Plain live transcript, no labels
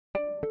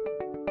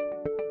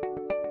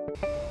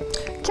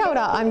Kia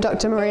ora, I'm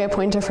Dr. Maria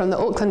Poynter from the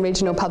Auckland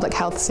Regional Public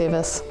Health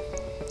Service.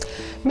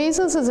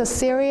 Measles is a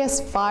serious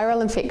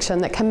viral infection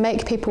that can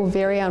make people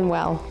very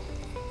unwell.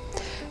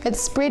 It's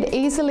spread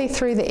easily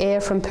through the air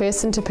from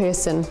person to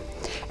person,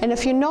 and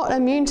if you're not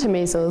immune to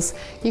measles,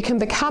 you can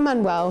become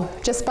unwell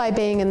just by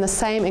being in the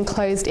same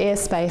enclosed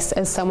airspace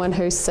as someone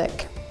who's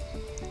sick.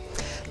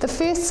 The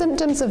first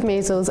symptoms of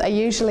measles are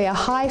usually a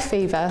high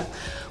fever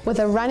with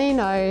a runny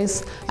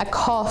nose, a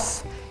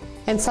cough,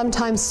 and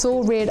sometimes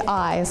sore red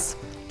eyes.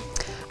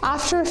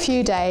 After a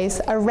few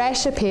days, a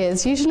rash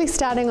appears, usually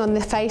starting on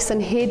the face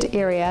and head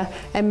area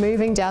and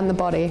moving down the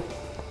body.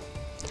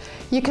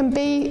 You can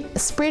be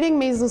spreading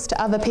measles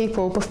to other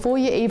people before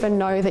you even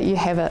know that you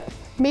have it.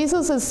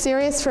 Measles is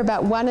serious for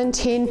about 1 in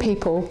 10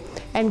 people,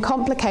 and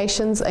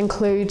complications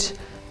include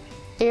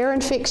ear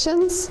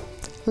infections,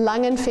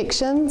 lung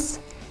infections,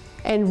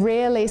 and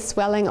rarely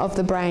swelling of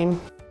the brain.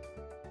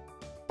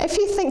 If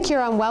you think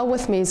you're unwell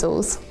with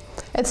measles,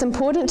 it's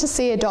important to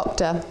see a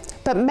doctor,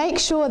 but make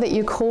sure that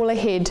you call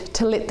ahead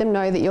to let them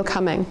know that you're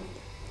coming.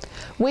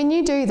 When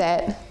you do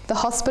that, the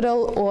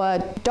hospital or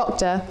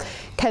doctor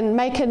can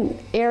make an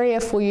area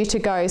for you to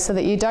go so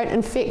that you don't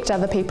infect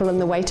other people in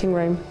the waiting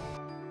room.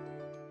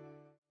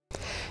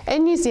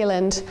 In New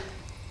Zealand,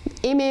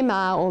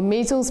 MMR or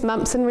measles,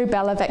 mumps and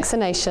rubella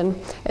vaccination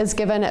is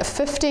given at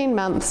 15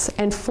 months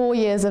and 4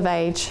 years of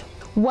age.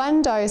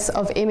 1 dose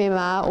of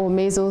MMR or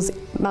measles,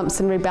 mumps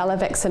and rubella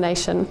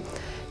vaccination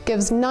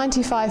gives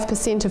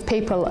 95% of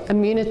people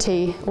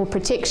immunity or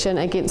protection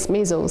against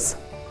measles,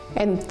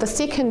 and the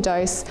second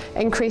dose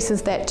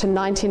increases that to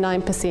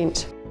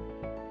 99%.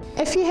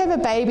 If you have a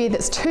baby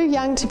that's too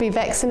young to be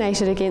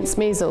vaccinated against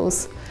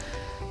measles,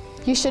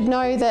 you should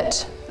know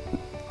that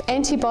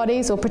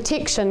antibodies or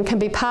protection can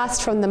be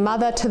passed from the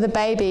mother to the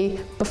baby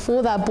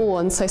before they're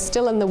born, so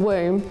still in the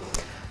womb,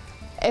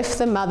 if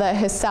the mother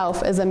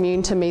herself is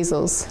immune to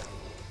measles.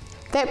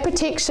 That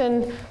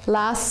protection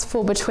lasts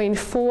for between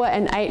 4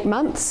 and 8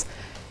 months,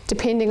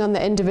 depending on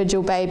the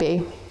individual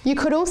baby. You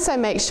could also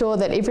make sure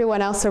that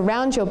everyone else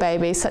around your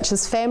baby, such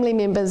as family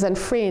members and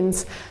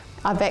friends,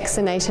 are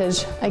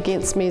vaccinated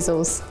against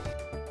measles.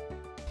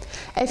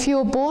 If you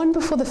were born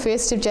before the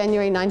 1st of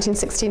January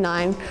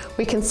 1969,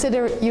 we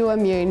consider you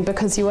immune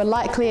because you were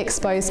likely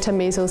exposed to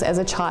measles as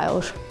a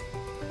child.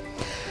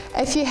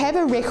 If you have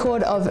a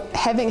record of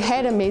having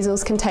had a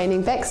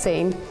measles-containing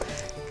vaccine,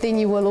 then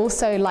you will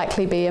also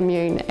likely be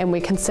immune, and we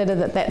consider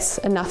that that's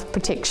enough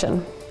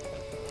protection.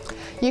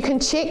 You can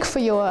check for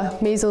your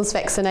measles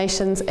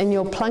vaccinations in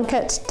your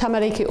Plunkett,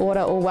 Tamariki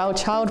Ora or Well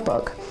Child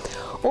book,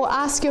 or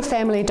ask your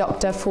family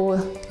doctor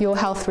for your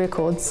health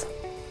records.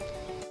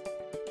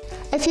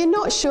 If you're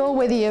not sure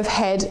whether you've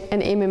had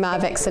an MMR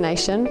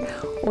vaccination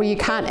or you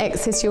can't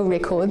access your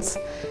records,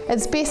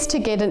 it's best to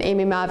get an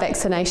MMR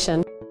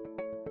vaccination.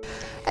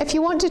 If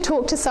you want to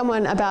talk to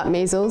someone about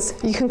measles,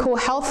 you can call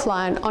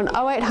Healthline on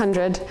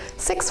 0800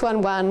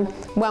 611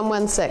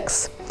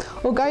 116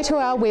 or go to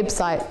our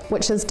website,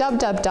 which is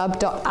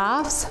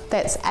www.arphs,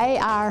 that's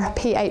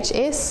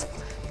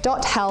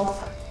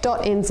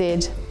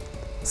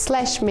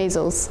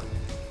arphs.health.nz/measles.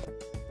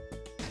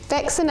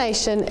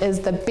 Vaccination is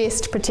the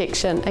best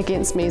protection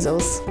against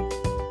measles.